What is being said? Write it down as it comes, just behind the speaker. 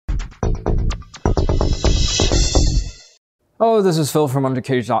Oh, this is Phil from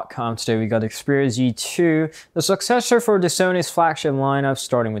underKG.com. Today we got the Xperia Z2, the successor for the Sony's flagship lineup,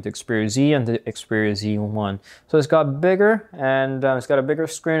 starting with the Xperia Z and the Xperia Z1. So it's got bigger, and it's got a bigger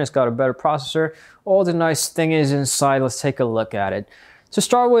screen, it's got a better processor. All the nice thing is inside. Let's take a look at it. To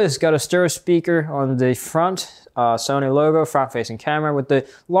start with, it's got a stereo speaker on the front, Sony logo, front-facing camera with the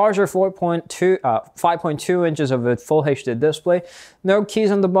larger 5.2 inches of a full HD display. No keys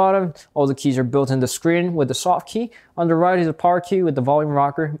on the bottom. All the keys are built in the screen with the soft key. On the right is a power key with the volume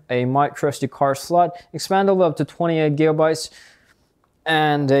rocker, a micro SD card slot, expandable up to 28 gigabytes,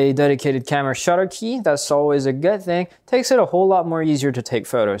 and a dedicated camera shutter key. That's always a good thing. Takes it a whole lot more easier to take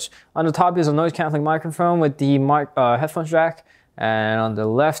photos. On the top is a noise-canceling microphone with the headphone jack. And on the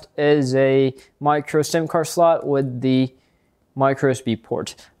left is a micro SIM card slot with the micro USB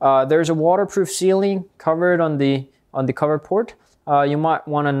port. There's a waterproof sealing covered on the cover port. You might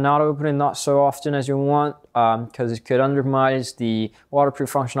want to not open it not so often as you want because it could undermine the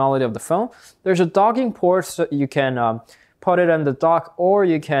waterproof functionality of the phone. There's a docking port, so you can put it on the dock, or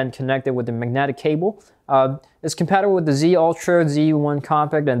you can connect it with the magnetic cable. It's compatible with the Z Ultra, Z1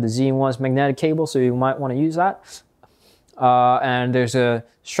 Compact, and the Z1's magnetic cable, so you might want to use that. And there's a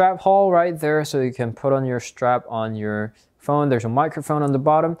strap hole right there, so you can put on your strap on your phone. There's a microphone on the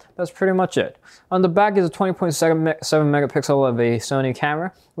bottom. That's pretty much it. On the back is a 20.7 megapixel of a Sony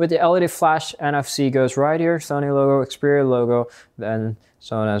camera with the LED flash. NFC goes right here, Sony logo, Xperia logo, and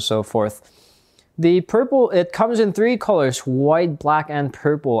so on and so forth. The purple, it comes in three colors, white, black, and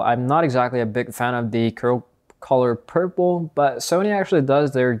purple. I'm not exactly a big fan of the color purple, but Sony actually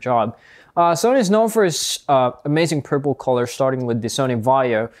does their job. Sony is known for its amazing purple color, starting with the Sony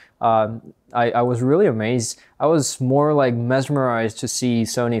Vaio. I was really amazed. I was more like mesmerized to see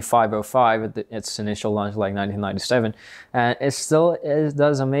Sony 505 at its initial launch, like 1997. And it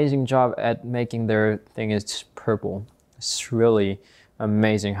does an amazing job at making their thing is purple. It's really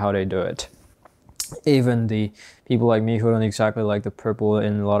amazing how they do it. Even the people like me who don't exactly like the purple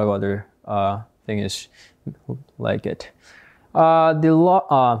and a lot of other things like it.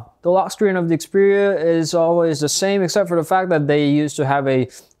 The lock screen of the Xperia is always the same, except for the fact that they used to have a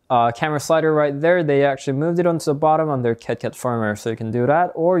camera slider right there. They actually moved it onto the bottom on their KitKat firmware, so you can do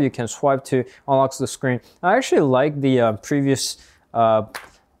that, or you can swipe to unlock the screen. I actually like the previous that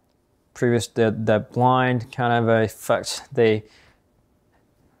blind kind of effect. They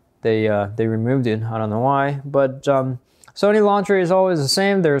removed it. I don't know why, but Sony launcher is always the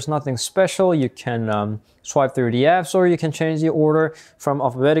same. There's nothing special. You can swipe through the apps, or you can change the order from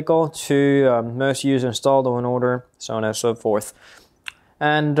alphabetical to most used, installed, in order, so on and so forth.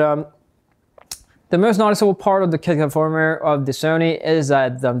 And the most noticeable part of the KitKat firmware of the Sony is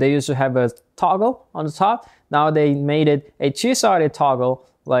that they used to have a toggle on the top. Now they made it a two-sided toggle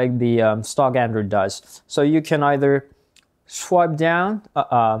like the stock Android does. So you can either swipe down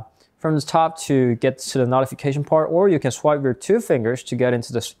from the top to get to the notification part, or you can swipe your two fingers to get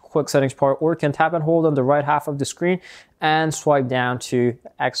into the quick settings part, or you can tap and hold on the right half of the screen and swipe down to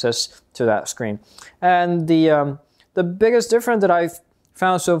access to that screen. And the biggest difference that I've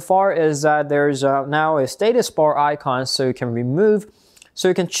found so far is that there's now a status bar icon, so you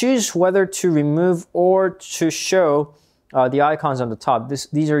can choose whether to remove or to show the icons on the top.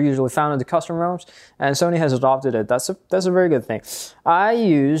 These are usually found in the custom ROMs, and Sony has adopted it. That's a very good thing. I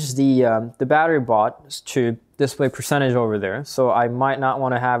use the battery bot to display percentage over there, so I might not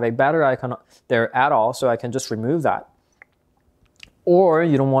want to have a battery icon there at all, so I can just remove that. Or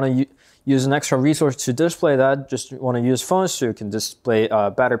you don't want to use an extra resource to display that, just want to use phones, so you can display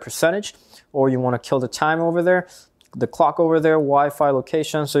battery percentage, or you want to kill the time over there, the clock over there, Wi-Fi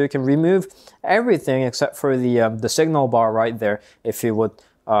location, so you can remove everything except for the signal bar right there if you would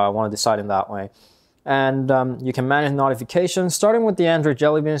want to decide in that way. And you can manage notifications. Starting with the Android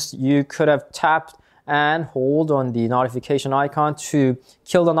Jelly Beans, you could have tapped and hold on the notification icon to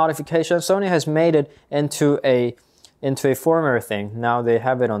kill the notification. Sony has made it into a firmware thing. Now they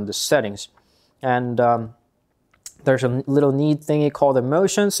have it on the settings. And there's a little neat thingy called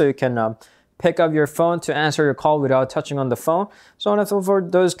emotion, so you can pick up your phone to answer your call without touching on the phone. So on and so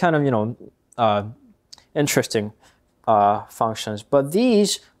forth, those kind of, interesting functions. But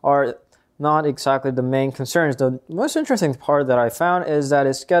these are not exactly the main concerns. The most interesting part that I found is that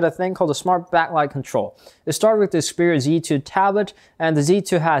it's got a thing called a smart backlight control. It started with the Xperia Z2 tablet, and the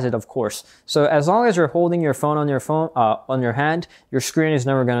Z2 has it, of course. So as long as you're holding your phone on your hand, your screen is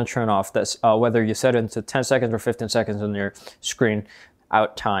never going to turn off. That's whether you set it into 10 seconds or 15 seconds on your screen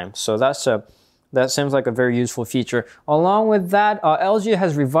out time. So that seems like a very useful feature. Along with that, LG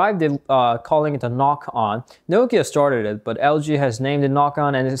has revived it, calling it a knock-on. Nokia started it, but LG has named it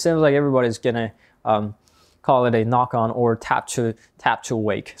knock-on, and it seems like everybody's gonna call it a knock on or tap to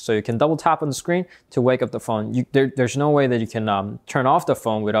wake. So you can double tap on the screen to wake up the phone. There's no way that you can turn off the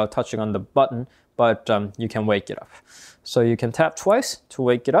phone without touching on the button, but you can wake it up. So you can tap twice to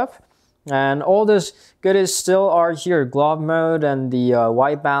wake it up. And all this goodies still are here: glove mode and the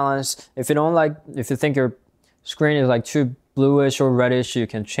white balance. If you think your screen is like too bluish or reddish, you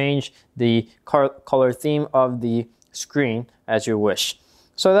can change the color theme of the screen as you wish.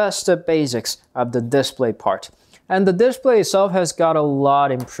 So that's the basics of the display part. And the display itself has got a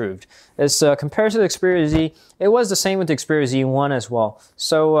lot improved. It's compared to the Xperia Z, it was the same with the Xperia Z1 as well.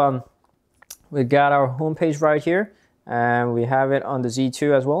 So we got our homepage right here, and we have it on the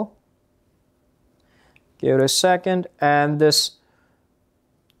Z2 as well. Give it a second, and this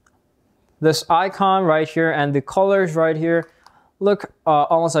icon right here and the colors right here look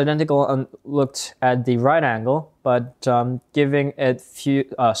almost identical and looked at the right angle, but giving it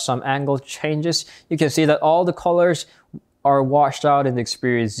some angle changes, you can see that all the colors are washed out in the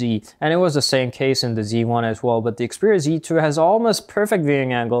Xperia Z, and it was the same case in the Z1 as well. But the Xperia Z2 has almost perfect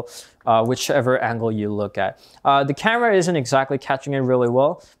viewing angle, whichever angle you look at. The camera isn't exactly catching it really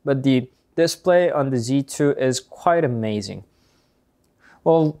well, but the display on the Z2 is quite amazing.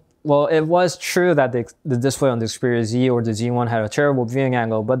 Well, it was true that the display on the Xperia Z or the Z1 had a terrible viewing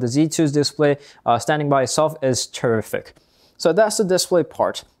angle, but the Z2's display standing by itself is terrific. So that's the display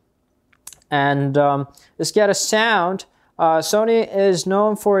part. And let's get a sound. Sony is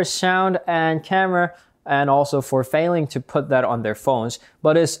known for its sound and camera, and also for failing to put that on their phones,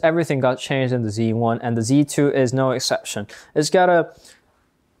 but everything got changed in the Z1, and the Z2 is no exception. It's got an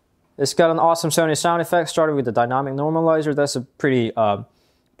awesome Sony sound effect, started with the dynamic normalizer. That's a pretty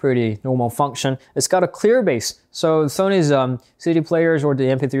normal function. It's got a clear bass. So Sony's CD players or the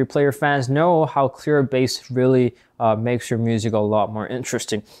MP3 player fans know how clear bass really makes your music a lot more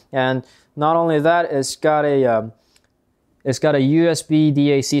interesting. And not only that, it's got a USB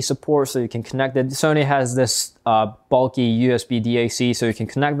DAC support, so you can connect it. Sony has this bulky USB DAC, so you can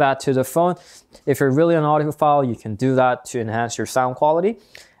connect that to the phone. If you're really an audiophile, you can do that to enhance your sound quality.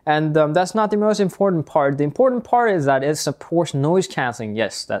 And that's not the most important part. The important part is that it supports noise canceling.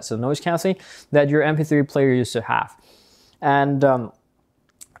 Yes, that's the noise canceling that your MP3 player used to have. And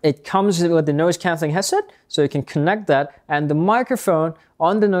it comes with the noise canceling headset, so you can connect that. And the microphone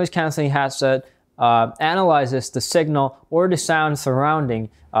on the noise canceling headset analyzes the signal or the sound surrounding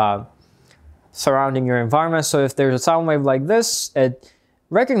your environment. So if there's a sound wave like this, it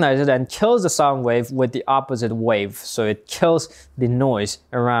recognizes it and kills the sound wave with the opposite wave. So it kills the noise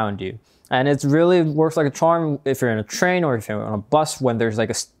around you. And it really works like a charm if you're in a train or if you're on a bus when there's like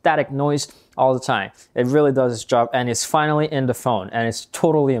a static noise all the time. It really does its job, and it's finally in the phone, and it's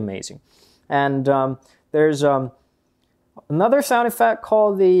totally amazing. And there's another sound effect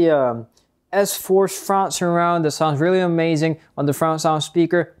called the S-Force front surround that sounds really amazing on the front sound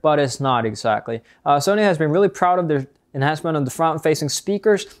speaker, but it's not exactly. Sony has been really proud of their enhancement on the front-facing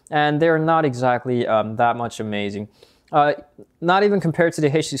speakers, and they're not exactly that much amazing. Not even compared to the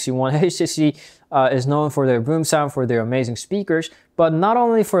HTC One. HTC is known for their boom sound, for their amazing speakers, but not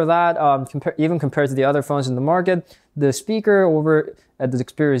only for that, even compared to the other phones in the market, the speaker over at the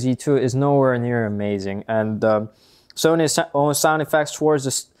Xperia Z2 is nowhere near amazing. And Sony's own sound effects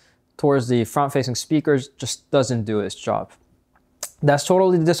towards the front-facing speakers just doesn't do its job. That's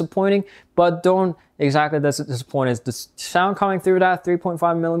totally disappointing, but don't exactly that's disappointed. The sound coming through that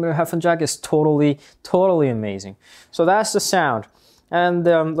 3.5mm headphone jack is totally amazing. So that's the sound. And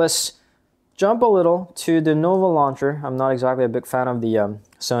let's jump a little to the Nova launcher. I'm not exactly a big fan of the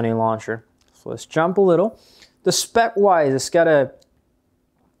Sony launcher. So let's jump a little. The spec-wise, it's got a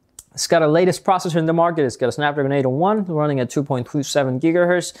latest processor in the market. It's got a Snapdragon 801 running at 2.27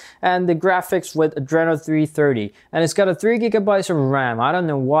 gigahertz, and the graphics with Adreno 330. And it's got a 3 gigabytes of RAM. I don't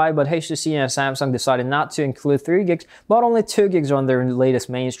know why, but HTC and Samsung decided not to include 3 gigs, but only 2 gigs on their latest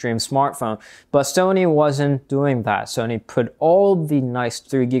mainstream smartphone. But Sony wasn't doing that. Sony put all the nice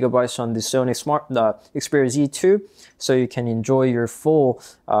 3 gigabytes on the Sony Xperia Z2, so you can enjoy your full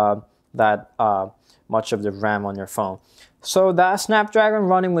much of the RAM on your phone. So that Snapdragon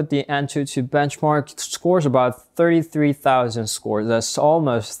running with the Antutu benchmark scores about 33,000 scores. That's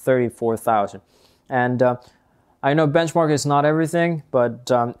almost 34,000. And I know benchmark is not everything, but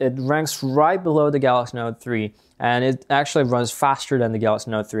it ranks right below the Galaxy Note 3. And it actually runs faster than the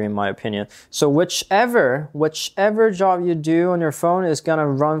Galaxy Note 3 in my opinion. So whichever job you do on your phone is gonna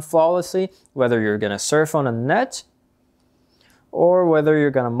run flawlessly, whether you're gonna surf on a net, or whether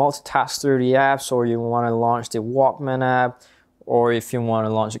you're going to multitask through the apps, or you want to launch the Walkman app, or if you want to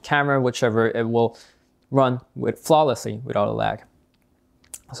launch a camera, whichever, it will run flawlessly without a lag.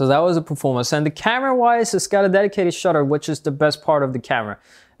 So that was the performance. And the camera wise, it's got a dedicated shutter, which is the best part of the camera.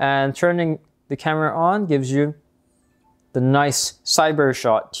 And turning the camera on gives you the nice cyber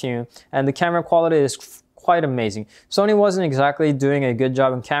shot tune. And the camera quality is quite amazing. Sony wasn't exactly doing a good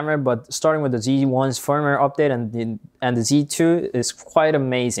job in camera, but starting with the Z1's firmware update and the Z2 is quite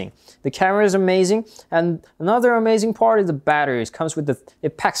amazing. The camera is amazing, and another amazing part is the battery. It comes with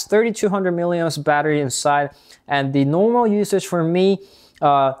it packs 3200 milliamps battery inside, and the normal usage for me,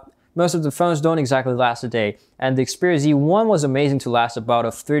 most of the phones don't exactly last a day. And the Xperia Z1 was amazing to last about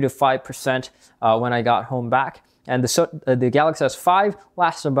a 3 to 5% when I got home back. And the Galaxy S5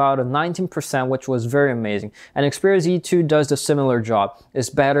 lasts about a 19%, which was very amazing. And Xperia Z2 does the similar job.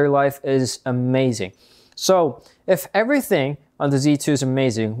 Its battery life is amazing. So if everything on the Z2 is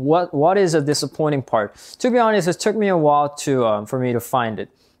amazing, what is a disappointing part? To be honest, it took me a while for me to find it.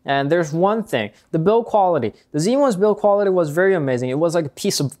 And there's one thing, the build quality. The Z1's build quality was very amazing. It was like a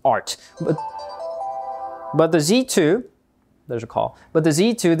piece of art. But the Z2, there's a call. But the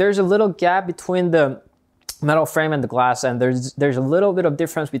Z2, there's a little gap between the metal frame and the glass, and there's a little bit of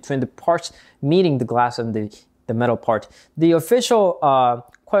difference between the parts meeting the glass and the metal part. The official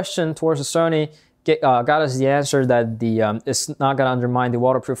question towards the Sony got us the answer that it's not going to undermine the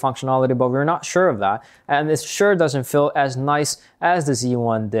waterproof functionality, but we're not sure of that, and it sure doesn't feel as nice as the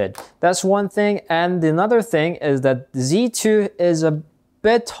Z1 did. That's one thing, and another thing is that the Z2 is a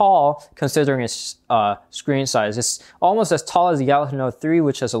bit tall considering its screen size. It's almost as tall as the Galaxy Note 3,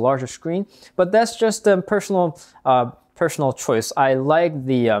 which has a larger screen, but that's just a personal choice. I like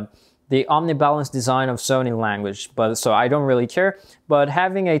the omnibalance design of Sony language, so I don't really care. But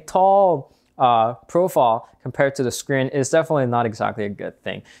having a tall profile compared to the screen is definitely not exactly a good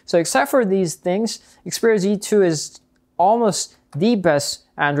thing. So except for these things, Xperia Z2 is almost the best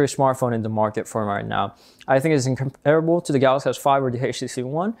Android smartphone in the market for right now. I think it's incomparable to the Galaxy S5 or the HTC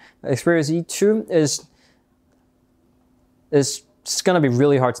One. Xperia Z2 is going to be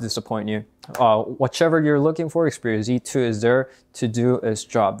really hard to disappoint you. Whichever you're looking for, Xperia Z2 is there to do its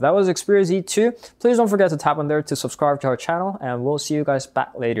job. That was Xperia Z2. Please don't forget to tap on there to subscribe to our channel, and we'll see you guys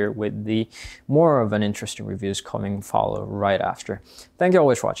back later with the more of an interesting reviews follow right after. Thank you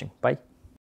always for watching. Bye.